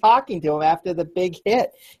sitting there talking to him after the big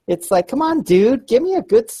hit. It's like, come on, dude, give me a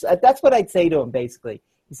good. That's what I'd say to him, basically.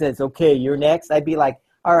 He says, okay, you're next. I'd be like,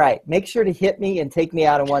 all right, make sure to hit me and take me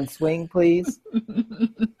out in one swing, please.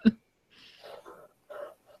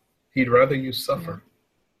 He'd rather you suffer.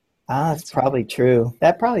 That's probably true.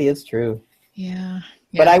 That probably is true. Yeah.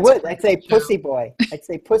 But I'd say, pussy boy. I'd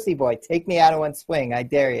say, pussy boy, take me out in one swing. I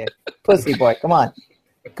dare you. Pussy boy, come on.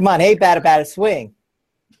 Come on, hey, bat a swing.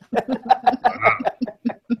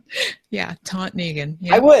 Yeah, taunt Negan.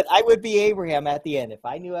 Yeah. I would be Abraham at the end. If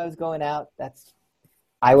I knew I was going out,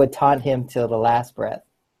 I would taunt him till the last breath.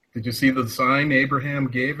 Did you see the sign Abraham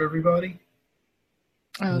gave everybody?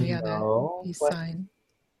 Oh yeah, the peace sign.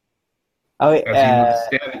 Oh,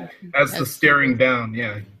 as the staring down, he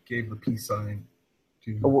gave the peace sign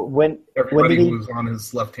to when everybody who was on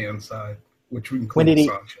his left-hand side, which includes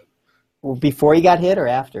Sancho. Before he got hit or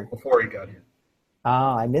after? Before he got hit. Oh,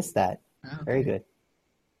 I missed that. Okay. Very good.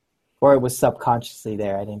 Or it was subconsciously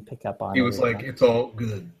there. I didn't pick up on it. He was like, it's all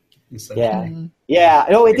good. Yeah. Yeah.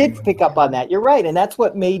 No, I did pick up on that. You're right. And that's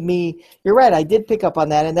what made me, you're right. I did pick up on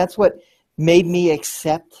that. And that's what made me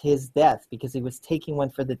accept his death, because he was taking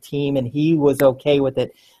one for the team and he was okay with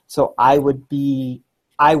it. So I would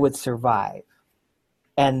survive.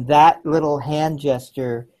 And that little hand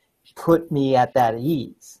gesture put me at that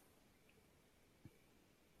ease.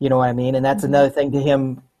 You know what I mean? And that's another thing to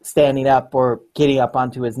him standing up or getting up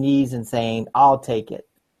onto his knees and saying, I'll take it.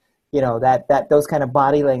 You know, that those kind of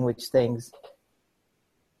body language things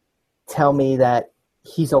tell me that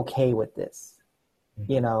he's okay with this.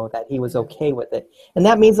 You know, that he was okay with it. And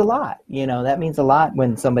that means a lot. You know, that means a lot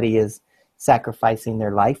when somebody is sacrificing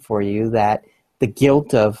their life for you, that the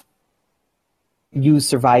guilt of you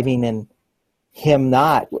surviving and him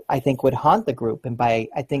not, I think, would haunt the group. And I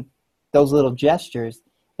think those little gestures,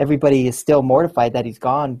 everybody is still mortified that he's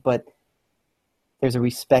gone, but there's a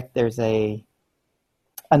respect, there's a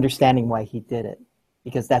understanding why he did it,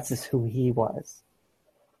 because that's just who he was.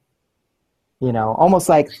 almost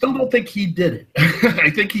like. I still don't think he did it. I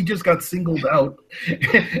think he just got singled out.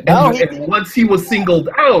 And once he was singled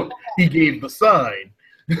out, he gave the sign.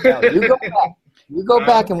 No, you go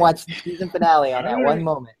back and watch the season finale on that one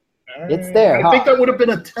moment. It's there. I think that would have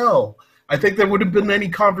been a tell. I think there would have been any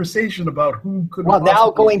conversation about who could. Well,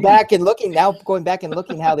 now going back and looking how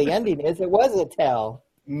the ending is, it was a tell.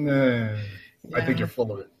 Nah, yeah. I think you're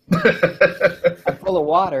full of it. I'm full of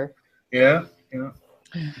water. Yeah. You're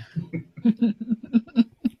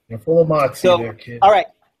full of moxie there, kid. All right,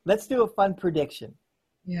 let's do a fun prediction.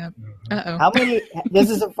 Yeah. Uh-oh. How many? This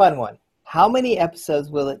is a fun one. How many episodes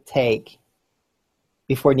will it take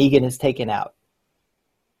before Negan is taken out?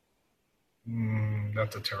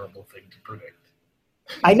 That's a terrible thing to predict.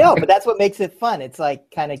 I know, but that's what makes it fun. It's like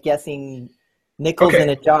kind of guessing nickels in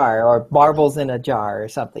a jar or marbles in a jar or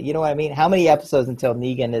something. You know what I mean? How many episodes until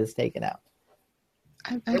Negan is taken out?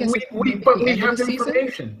 I guess we have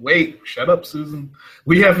information. Wait, shut up, Susan.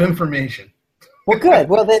 We have information. Well, good.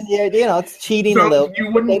 Well, then, it's cheating a little.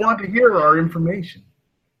 You wouldn't want to hear our information.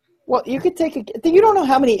 Well, you could take you don't know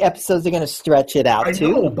how many episodes they're going to stretch it out to. I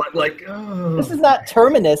know, but this is not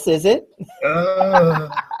Terminus, is it? Oh,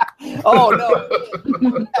 no.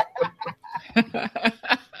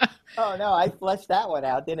 Oh, no, I fleshed that one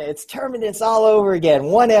out, didn't I? It's Terminus all over again.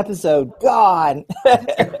 One episode, gone.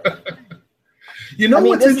 You know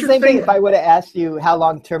what's this is interesting? the same thing. If I would have asked you how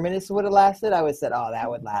long Terminus would have lasted, I would have said, that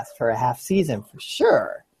would last for a half season for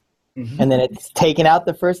sure. Mm-hmm. And then it's taken out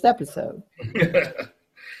the first episode.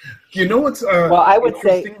 You know what's well, I would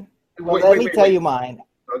say, let me tell you mine.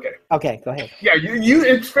 Okay, go ahead. Yeah, you.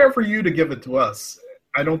 It's fair for you to give it to us.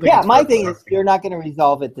 I don't think. Yeah, my thing is you're not going to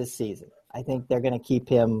resolve it this season. I think they're going to keep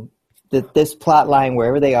him. This plot line,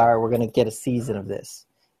 wherever they are, we're going to get a season of this.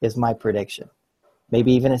 Is my prediction.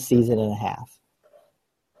 Maybe even a season and a half.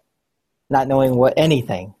 Not knowing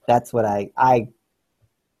anything. That's what I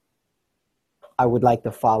would like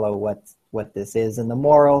to follow what this is and the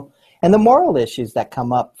moral issues that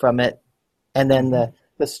come up from it, and then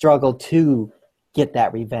the struggle to get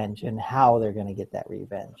that revenge and how they're going to get that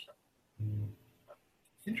revenge.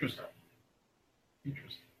 Interesting.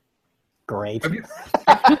 Great.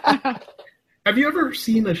 Have you ever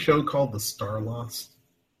seen a show called The Star Lost?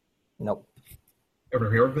 Nope. Ever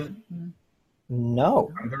heard of it?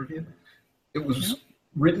 No. It was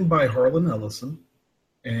written by Harlan Ellison,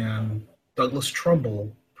 and Douglas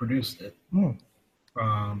Trumbull produced it.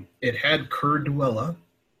 It had Kerr Duella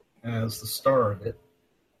as the star of it,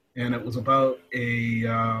 and it was about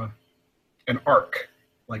an ark.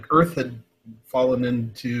 Like Earth had fallen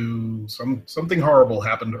into something horrible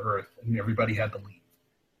happened to Earth, and everybody had to leave.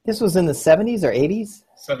 This was in the 70s or 80s?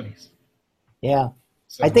 70s. Yeah.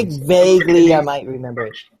 70s. I think vaguely I might remember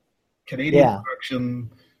it. Canadian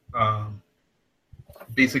production.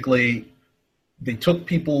 Basically, they took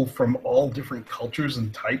people from all different cultures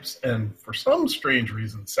and types and for some strange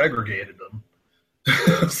reason segregated them.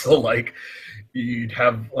 So like you'd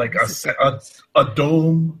have like a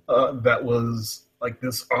dome that was like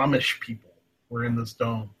this Amish people were in this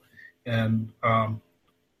dome. And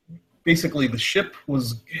basically the ship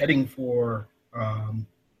was heading for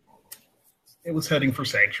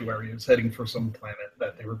sanctuary. It was heading for some planet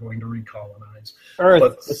that they were going to recolonize.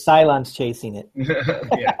 Earth, the Cylons chasing it.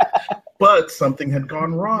 Yeah. But something had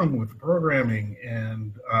gone wrong with the programming,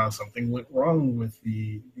 and something went wrong with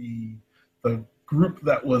the group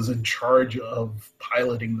that was in charge of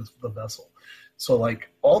piloting the vessel. So like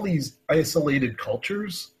all these isolated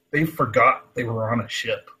cultures, they forgot they were on a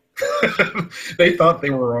ship. They thought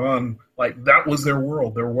they were on, like, that was their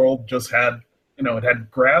world. Their world just had, it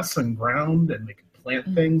had grass and ground, and they could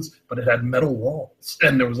plant things, but it had metal walls,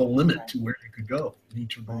 and there was a limit to where you could go in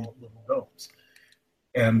each of the little domes.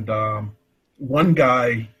 And one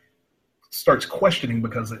guy starts questioning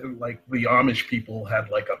because the Amish people had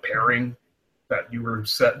like a pairing that you were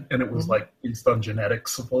set, and it was like based on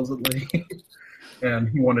genetics supposedly. And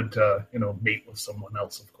he wanted to, mate with someone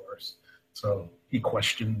else, of course. So he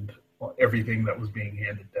questioned everything that was being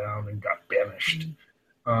handed down and got banished.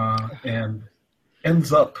 And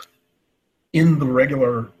ends up in the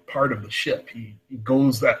regular part of the ship. He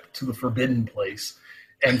goes to the forbidden place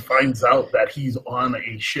and finds out that he's on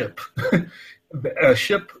a ship. A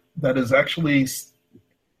ship that is actually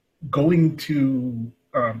going to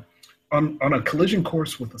on a collision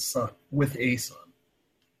course with a sun.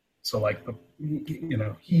 So like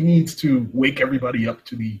he needs to wake everybody up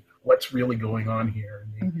to what's really going on here,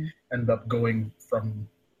 and they end up going from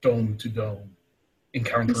dome to dome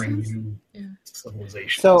encountering new Yeah.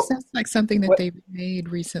 civilizations. So Sounds like something that what- they've made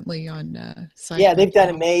recently on Sci-Fi yeah, they've done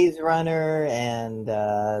a Channel. Maze Runner, and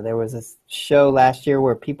there was a show last year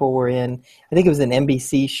where people were in. I think it was an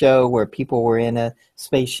NBC show where people were in a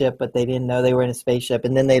spaceship, but they didn't know they were in a spaceship,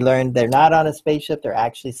 and then they learned they're not on a spaceship; they're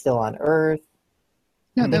actually still on Earth.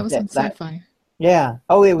 No, that was on That- Sci-Fi. Yeah.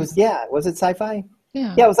 Oh, it was. Yeah. Was it Sci-Fi?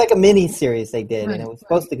 Yeah. Yeah, it was like a mini series they did, and Right, it was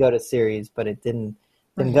supposed to go to series, but it didn't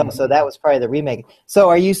Right. go. So that was probably the remake. So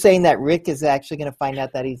are you saying that Rick is actually going to find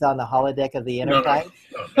out that he's on the holodeck of the Enterprise,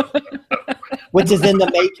 No. which is in the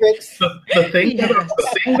Matrix, The thing that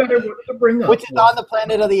I wanted to bring up which is was on the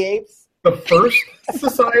Planet of the Apes? the first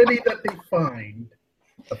society that they find,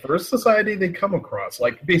 the first society they come across,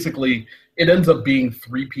 like basically it ends up being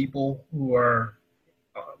 3 people who are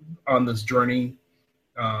on this journey,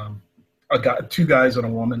 2 guys and a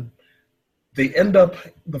woman. They end up,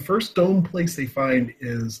 the first dome place they find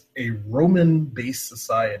is a Roman-based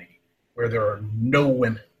society where there are no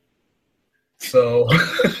women. So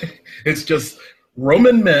it's just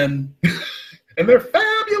Roman men, and they're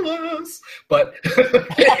fabulous, but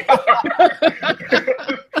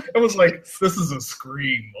I was like, this is a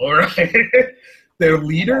scream, all right? Their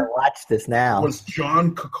leader Watch this now. was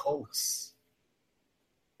John Kokolis,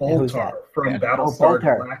 Who's Boltar that? from Oh, Battlestar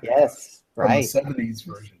Boltar. Galactica, Yes, from right. the 70s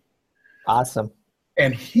version. Awesome.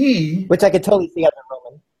 And he Which I could totally see as a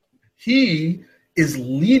Roman. is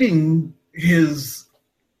leading he's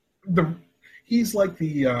like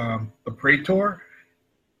the praetor,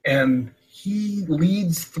 and he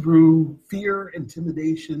leads through fear,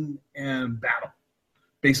 intimidation, and battle.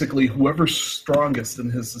 Basically, whoever's strongest in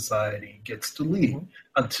his society gets to lead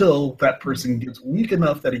until that person gets weak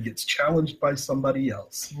enough that he gets challenged by somebody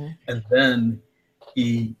else. And then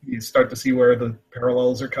you start to see where the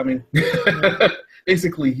parallels are coming.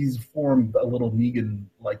 Basically, he's formed a little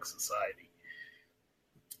Negan-like society.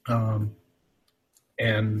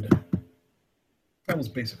 And that was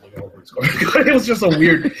basically all it was going. It was just a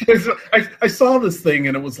weird. I saw this thing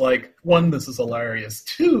and it was like, 1, this is hilarious.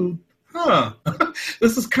 2,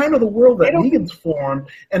 this is kind of the world that Negan's formed,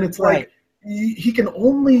 and it's like he can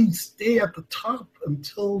only stay at the top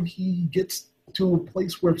until he gets to a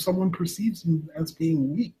place where someone perceives him as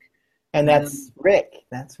being weak. And that's Rick.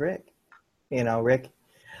 That's Rick. Rick.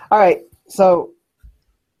 All right. So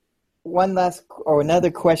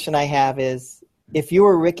another question I have is, if you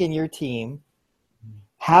were Rick and your team,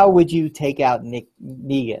 how would you take out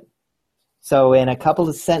Negan? So in a couple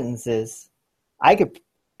of sentences, I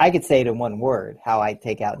could say it in one word, how I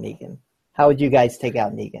take out Negan. How would you guys take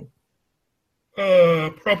out Negan?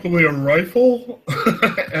 Probably a rifle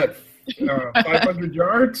at 500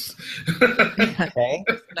 yards. Okay.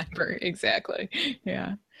 Sniper, exactly.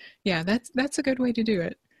 Yeah. Yeah, that's a good way to do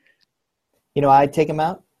it. I'd take him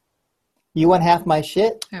out. You want half my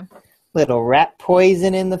shit? Yeah. Little rat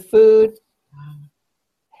poison in the food.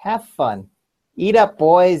 Have fun. Eat up,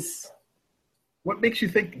 boys. What makes you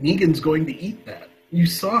think Negan's going to eat that? You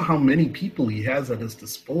saw how many people he has at his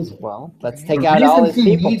disposal. Well, let's The take out all his reason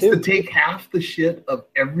he people, needs too. to take half the shit of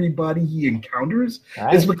everybody he encounters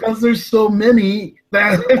Right. is because there's so many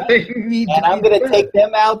that they need And I'm going to take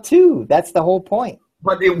them out, too. That's the whole point.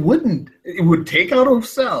 But it wouldn't. It would take out a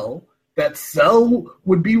cell. That cell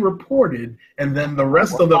would be reported, and then the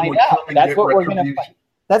rest of them Find would out. come and That's get what we're gonna retribution. find.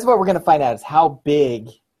 That's what we're going to find out, is how big.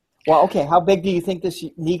 Well, okay, how big do you think this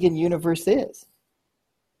Negan universe is?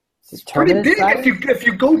 It's pretty big size? if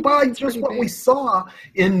you go by just pretty what we big. saw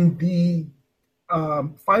in the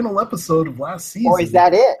final episode of last season. Or is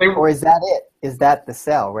that it? They were- Or is that it? Is that the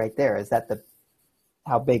cell right there? Is that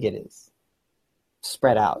how big it is?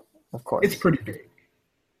 Spread out, of course. It's pretty big.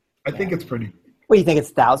 I think it's pretty big. Well, you think it's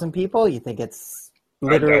 1,000 people? You think it's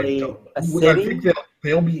literally I don't know. a I city? think that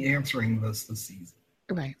they'll be answering this season.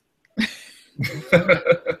 Right.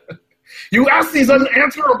 You ask these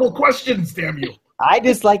unanswerable questions, damn you. I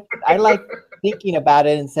like thinking about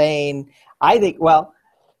it and saying, I think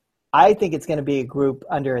it's going to be a group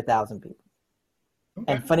under 1,000 people.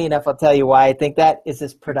 Okay. And funny enough, I'll tell you why I think that is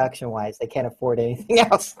just production-wise. They can't afford anything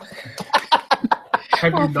else.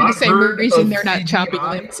 Have Well, you for not the same heard reason of they're not chopping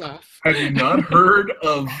CGI? limbs off. Have you not heard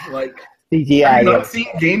of like? CGI. Have you not yes. seen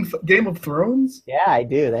Game of Thrones? Yeah, I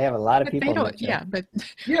do. They have a lot of But people. they in don't. that show. Yeah, but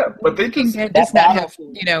Yeah, but they Walking just Dead does not have,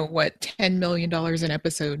 Battlefield. $10 million an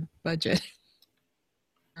episode budget.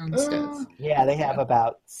 Yeah, they have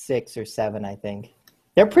about 6 or 7, I think.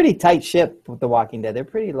 They're pretty tight ship with The Walking Dead. They're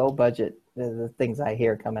pretty low budget. The things I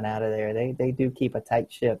hear coming out of there, they do keep a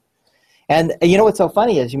tight ship. And you know what's so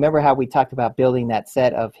funny is, you remember how we talked about building that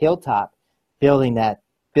set of Hilltop, building that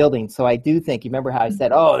building. So I do think, you remember how I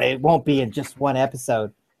said, oh, it won't be in just one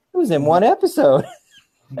episode. It was in one episode.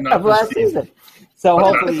 Not of last season. So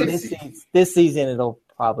But not hopefully this season it'll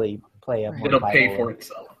probably play a more It'll vital pay role. for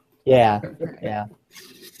itself. Yeah, yeah.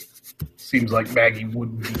 Seems like Maggie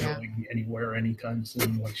wouldn't be going anywhere anytime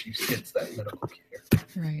soon when she gets that medical care.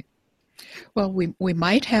 Right. Well, we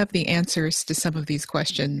might have the answers to some of these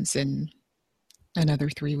questions in another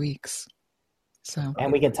 3 weeks. So.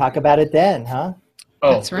 And we can talk about it then, huh?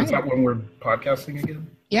 Oh, That's right. Is that when we're podcasting again?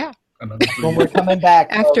 Yeah. When we're coming back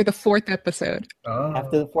After the 4th episode.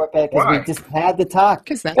 after the fourth back, because Why? we just had the talk.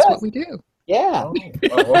 Because that's what we do. Yeah.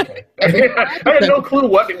 Okay. I had no clue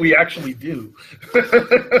what we actually do.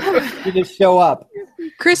 You just show up.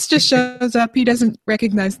 Chris just shows up. He doesn't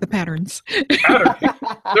recognize the patterns. Patterns.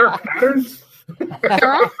 There are patterns?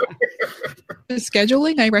 There are. The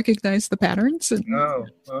scheduling, I recognize the patterns. And Oh,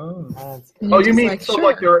 That's and Oh, you're you just mean like, so sure.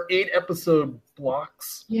 like there are 8 episode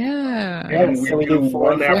blocks? Yeah. And so we do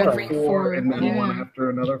four one after every 4, four, and then yeah. one after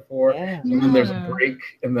another 4. Yeah. And then there's a Yeah. break.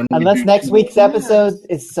 And then we Unless do next 2. week's episode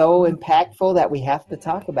is so impactful that we have to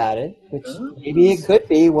talk about it, which maybe it could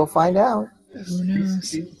be. We'll find out. Who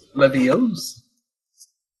knows? Leviosa.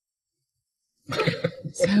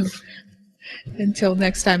 So, until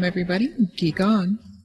next time, everybody, geek on.